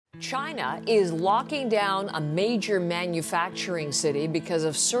China is locking down a major manufacturing city because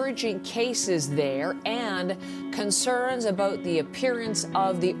of surging cases there and concerns about the appearance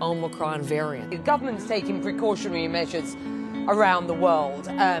of the Omicron variant. The government's taking precautionary measures around the world,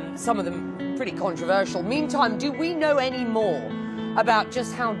 some of them pretty controversial. Meantime, do we know any more about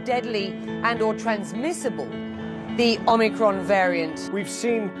just how deadly and or transmissible the Omicron variant? We've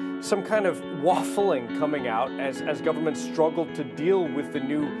seen some kind of waffling coming out as governments struggle to deal with the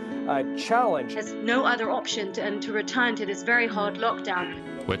new challenge. There's no other option to return to this very hard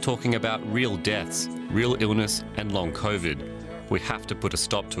lockdown. We're talking about real deaths, real illness and long COVID. We have to put a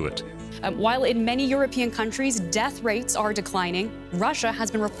stop to it. While in many European countries, death rates are declining, Russia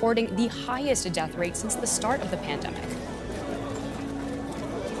has been reporting the highest death rate since the start of the pandemic.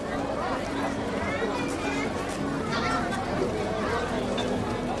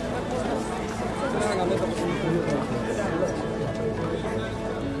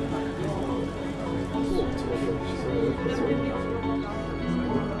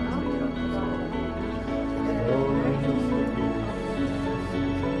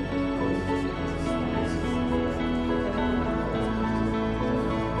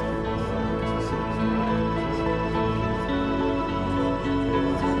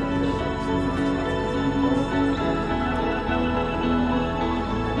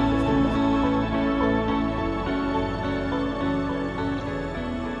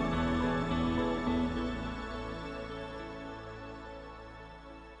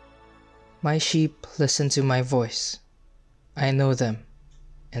 My sheep listen to my voice. I know them,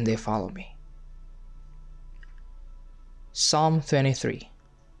 and they follow me. Psalm 23,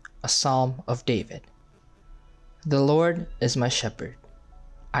 a psalm of David. The Lord is my shepherd.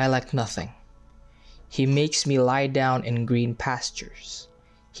 I lack nothing. He makes me lie down in green pastures.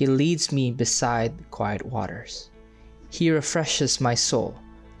 He leads me beside quiet waters. He refreshes my soul.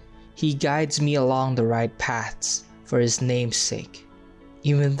 He guides me along the right paths for his name's sake.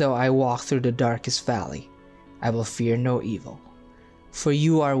 Even though I walk through the darkest valley, I will fear no evil. For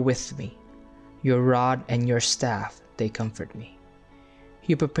you are with me. Your rod and your staff, they comfort me.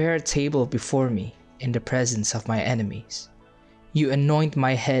 You prepare a table before me in the presence of my enemies. You anoint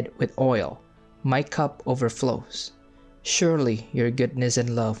my head with oil. My cup overflows. Surely your goodness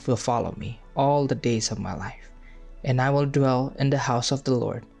and love will follow me all the days of my life, and I will dwell in the house of the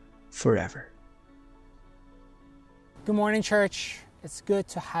Lord forever. Good morning, church. It's good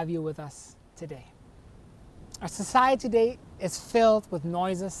to have you with us today. Our society today is filled with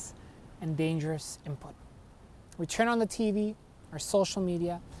noises and dangerous input. We turn on the TV, our social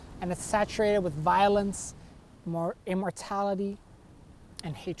media, and it's saturated with violence, immortality,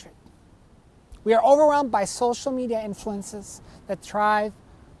 and hatred. We are overwhelmed by social media influences that thrive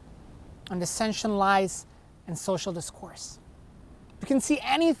on dissension, lies, and social discourse. You can see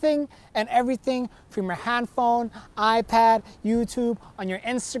anything and everything from your handphone, iPad, YouTube, on your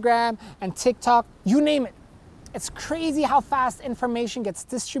Instagram and TikTok, you name it. It's crazy how fast information gets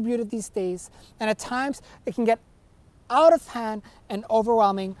distributed these days, and at times it can get out of hand and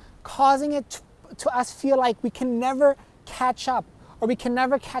overwhelming, causing it to us feel like we can never catch up, or we can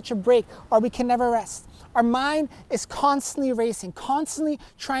never catch a break, or we can never rest. Our mind is constantly racing, constantly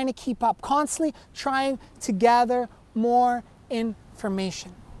trying to keep up, constantly trying to gather more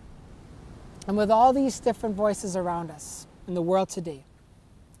information. And with all these different voices around us in the world today,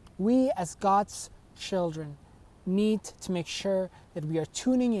 we as God's children need to make sure that we are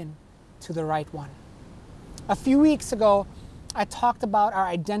tuning in to the right one. A few weeks ago, I talked about our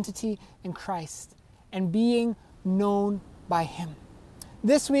identity in Christ and being known by Him.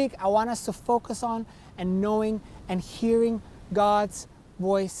 This week, I want us to focus on and knowing and hearing God's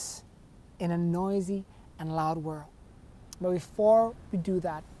voice in a noisy and loud world. But before we do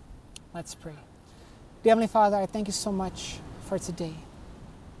that, let's pray. Dear Heavenly Father, I thank you so much for today.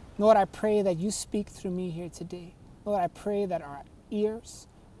 Lord, I pray that you speak through me here today. Lord, I pray that our ears,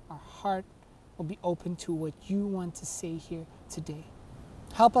 our heart will be open to what you want to say here today.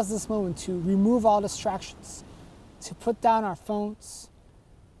 Help us this moment to remove all distractions, to put down our phones,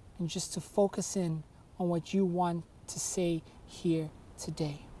 and just to focus in on what you want to say here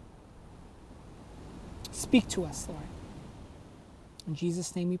today. Speak to us, Lord. In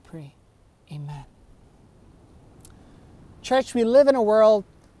Jesus' name we pray. Amen. Church, we live in a world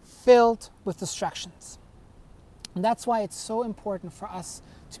filled with distractions. And that's why it's so important for us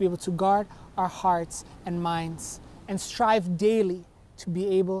to be able to guard our hearts and minds and strive daily to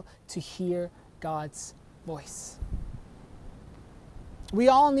be able to hear God's voice. We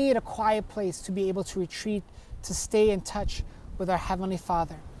all need a quiet place to be able to retreat, to stay in touch with our Heavenly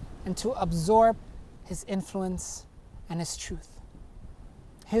Father, and to absorb His influence and His truth.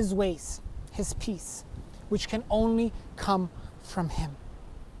 his ways, his peace, which can only come from him.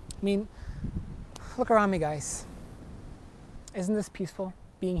 I mean, look around me, guys. Isn't this peaceful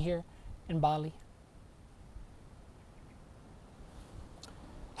being here in Bali?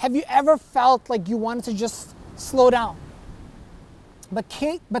 Have you ever felt like you wanted to just slow down? But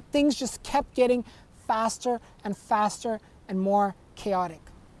things just kept getting faster and faster and more chaotic.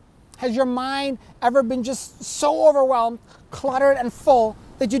 Has your mind ever been just so overwhelmed, cluttered and full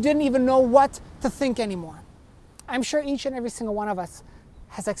that you didn't even know what to think anymore? I'm sure each and every single one of us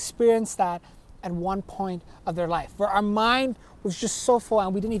has experienced that at one point of their life, where our mind was just so full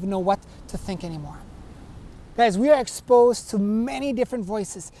and we didn't even know what to think anymore. Guys, we are exposed to many different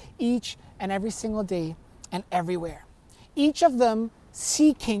voices each and every single day and everywhere. Each of them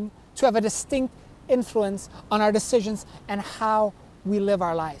seeking to have a distinct influence on our decisions and how we live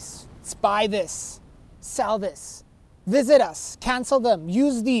our lives. It's buy this, sell this, visit us, cancel them,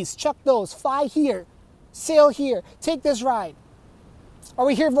 use these, chuck those, fly here, sail here, take this ride. Or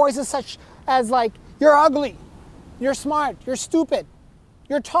we hear voices such as like, you're ugly, you're smart, you're stupid,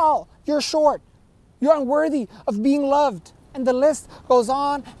 you're tall, you're short, you're unworthy of being loved. And the list goes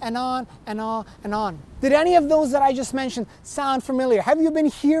on and on and on and on. Did any of those that I just mentioned sound familiar? Have you been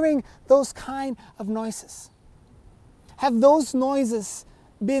hearing those kind of noises? Have those noises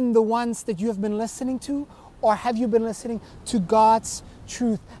been the ones that you have been listening to? Or have you been listening to God's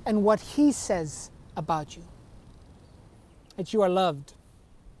truth and what he says about you? That you are loved.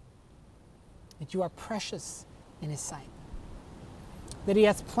 That you are precious in his sight. That he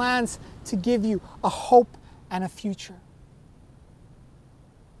has plans to give you a hope and a future.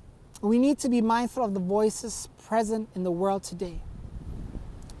 We need to be mindful of the voices present in the world today,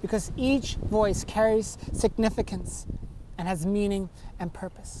 because each voice carries significance and has meaning and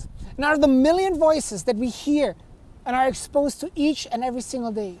purpose. And out of the million voices that we hear and are exposed to each and every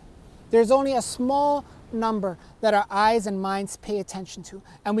single day, there's only a small number that our eyes and minds pay attention to.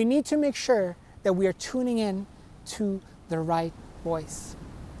 And we need to make sure that we are tuning in to the right voice.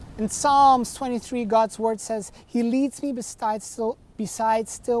 In Psalms 23, God's word says, he leads me beside still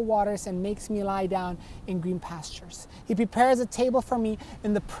waters and makes me lie down in green pastures. He prepares a table for me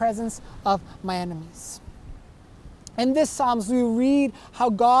in the presence of my enemies. In this Psalms, we read how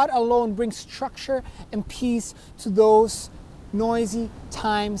God alone brings structure and peace to those noisy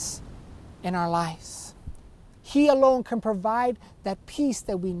times in our lives. He alone can provide that peace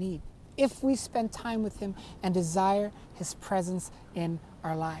that we need if we spend time with him and desire his presence in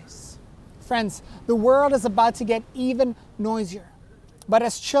our lives. Friends, the world is about to get even noisier. But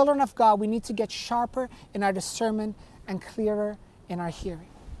as children of God, we need to get sharper in our discernment and clearer in our hearing.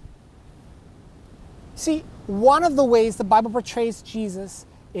 See, one of the ways the Bible portrays Jesus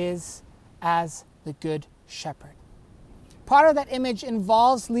is as the Good Shepherd. Part of that image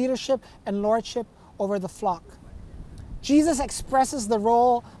involves leadership and lordship over the flock. Jesus expresses the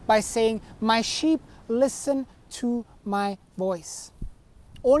role by saying, my sheep listen to my voice.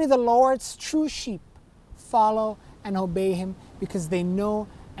 Only the Lord's true sheep follow and obey him because they know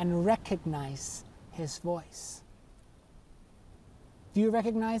and recognize his voice. Do you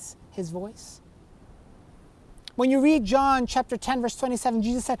recognize his voice? When you read John chapter 10, verse 27,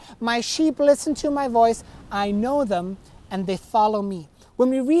 Jesus said, my sheep listen to my voice, I know them, and they follow me. When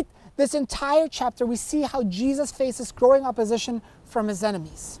we read this entire chapter, we see how Jesus faces growing opposition from his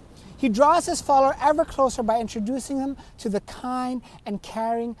enemies. He draws his follower ever closer by introducing them to the kind and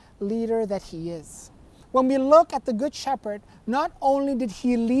caring leader that he is. When we look at the Good Shepherd, not only did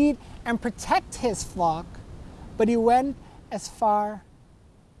he lead and protect his flock, but he went as far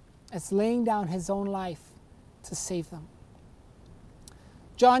as laying down his own life to save them.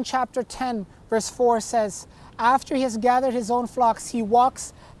 John chapter 10, verse 4 says, after he has gathered his own flocks, he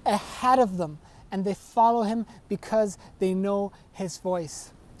walks ahead of them, and they follow him because they know his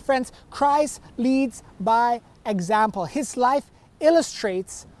voice. Friends, Christ leads by example. His life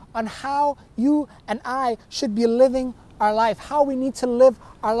illustrates on how you and I should be living our life, how we need to live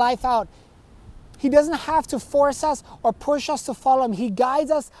our life out. He doesn't have to force us or push us to follow him. He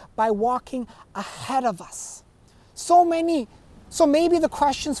guides us by walking ahead of us. So maybe the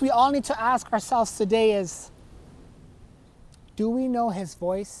questions we all need to ask ourselves today is, do we know his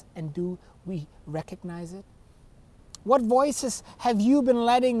voice and do we recognize it? What voices have you been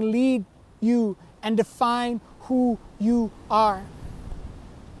letting lead you and define who you are?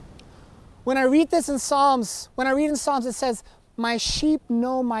 When I read this in Psalms, it says, my sheep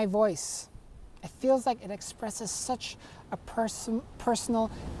know my voice. It feels like it expresses such a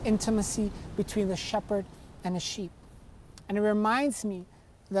personal intimacy between the shepherd and the sheep. And it reminds me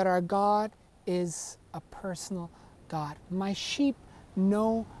that our God is a personal God. My sheep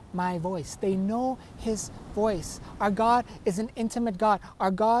know my voice. They know his voice. Our God is an intimate God.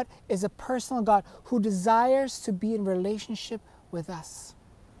 Our God is a personal God who desires to be in relationship with us.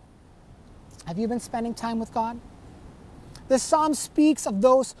 Have you been spending time with God? The psalm speaks of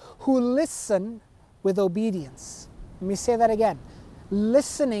those who listen with obedience. Let me say that again.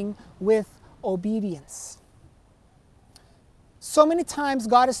 Listening with obedience. So many times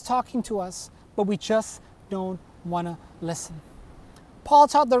God is talking to us, but we just don't want to listen. Paul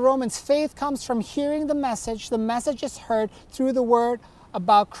taught the Romans, faith comes from hearing the message. The message is heard through the word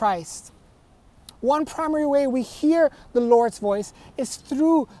about Christ. One primary way we hear the Lord's voice is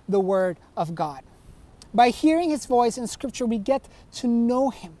through the word of God. By hearing his voice in Scripture, we get to know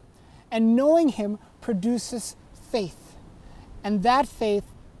him. And knowing him produces faith. And that faith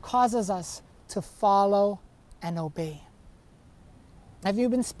causes us to follow and obey. Have you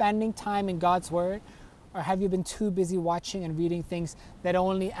been spending time in God's word? Or have you been too busy watching and reading things that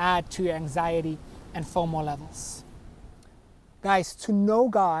only add to your anxiety and FOMO levels? Guys, to know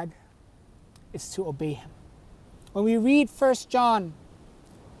God is to obey him. When we read 1 John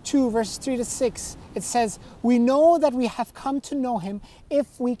 2, verses 3 to 6, it says, we know that we have come to know him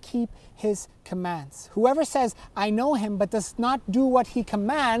if we keep his commands. Whoever says, I know him, but does not do what he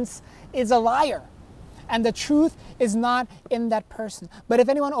commands is a liar. And the truth is not in that person. But if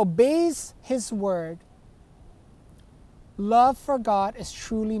anyone obeys his word, love for God is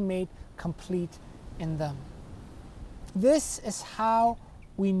truly made complete in them. This is how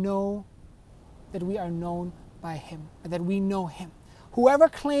we know that we are known by him, or that we know him. Whoever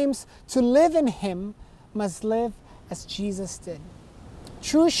claims to live in him must live as Jesus did.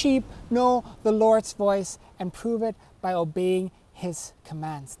 True sheep know the Lord's voice and prove it by obeying his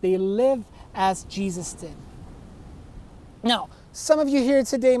commands. They live as Jesus did. Now, some of you here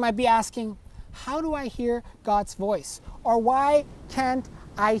today might be asking, how do I hear God's voice? Or why can't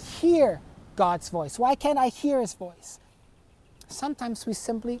I hear God's voice? Why can't I hear his voice? Sometimes we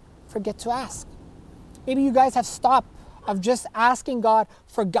simply forget to ask. Maybe you guys have stopped of just asking God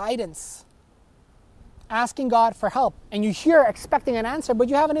for guidance, asking God for help, and you're here expecting an answer, but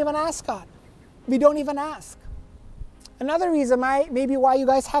you haven't even asked God. We don't even ask. Another reason maybe why you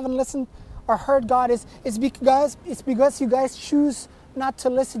guys haven't listened or heard God is because you guys choose not to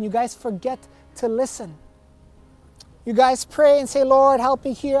listen. You guys forget to listen. You guys pray and say, Lord, help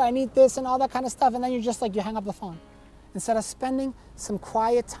me here, I need this and all that kind of stuff, and then you're just like, you hang up the phone. Instead of spending some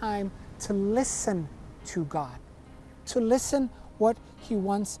quiet time to listen to God, to listen what he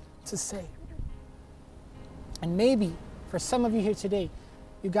wants to say. And maybe for some of you here today,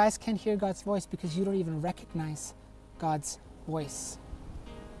 you guys can't hear God's voice because you don't even recognize God's voice.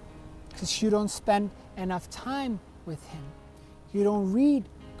 Because you don't spend enough time with him. You don't read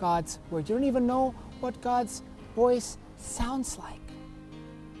God's word. You don't even know what God's voice sounds like.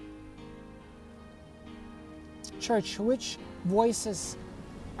 Church, which voices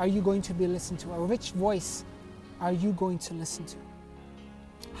are you going to be listening to? Or which voice are you going to listen to?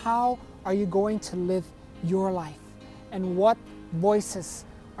 How are you going to live your life? And what voices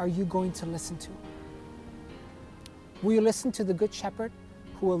are you going to listen to? Will you listen to the Good Shepherd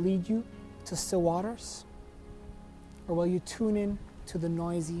who will lead you to still waters? Or will you tune in to the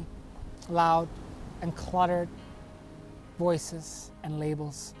noisy, loud, and cluttered voices and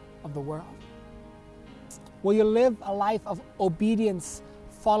labels of the world? Will you live a life of obedience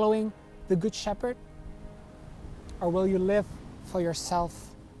following the Good Shepherd? Or will you live for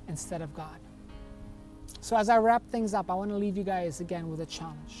yourself instead of God? So as I wrap things up, I want to leave you guys again with a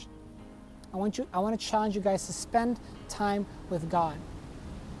challenge. I want to challenge you guys to spend time with God.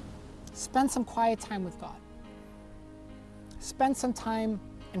 Spend some quiet time with God. Spend some time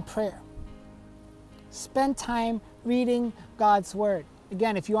in prayer. Spend time reading God's Word.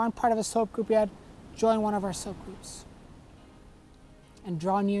 Again, if you aren't part of a soap group yet, join one of our soap groups and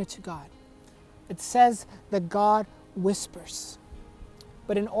draw near to God. It says that God whispers.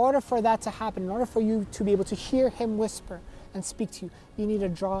 But in order for that to happen, in order for you to be able to hear him whisper and speak to you, you need to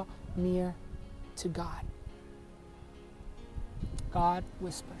draw near to God. God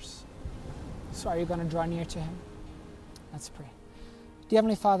whispers. So are you going to draw near to him? Let's pray. Dear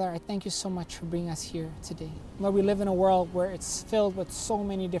Heavenly Father, I thank you so much for bringing us here today. Lord, we live in a world where it's filled with so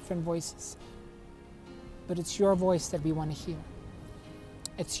many different voices. But it's your voice that we want to hear.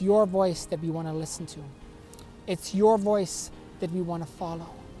 It's your voice that we want to listen to. It's your voice that we want to follow.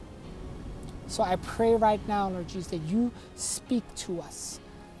 So I pray right now, Lord Jesus, that you speak to us,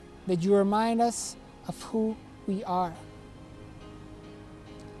 that you remind us of who we are.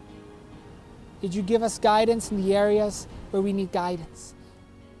 Did you give us guidance in the areas where we need guidance?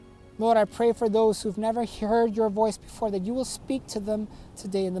 Lord, I pray for those who've never heard your voice before, that you will speak to them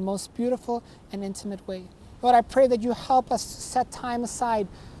today in the most beautiful and intimate way. Lord, I pray that you help us to set time aside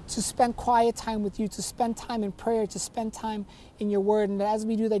to spend quiet time with you, to spend time in prayer, to spend time in your word. And that as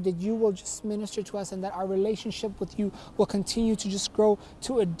we do that you will just minister to us, and that our relationship with you will continue to just grow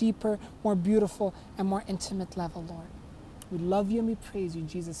to a deeper, more beautiful, and more intimate level, Lord. We love you and we praise you. In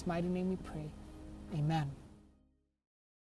Jesus' mighty name we pray. Amen.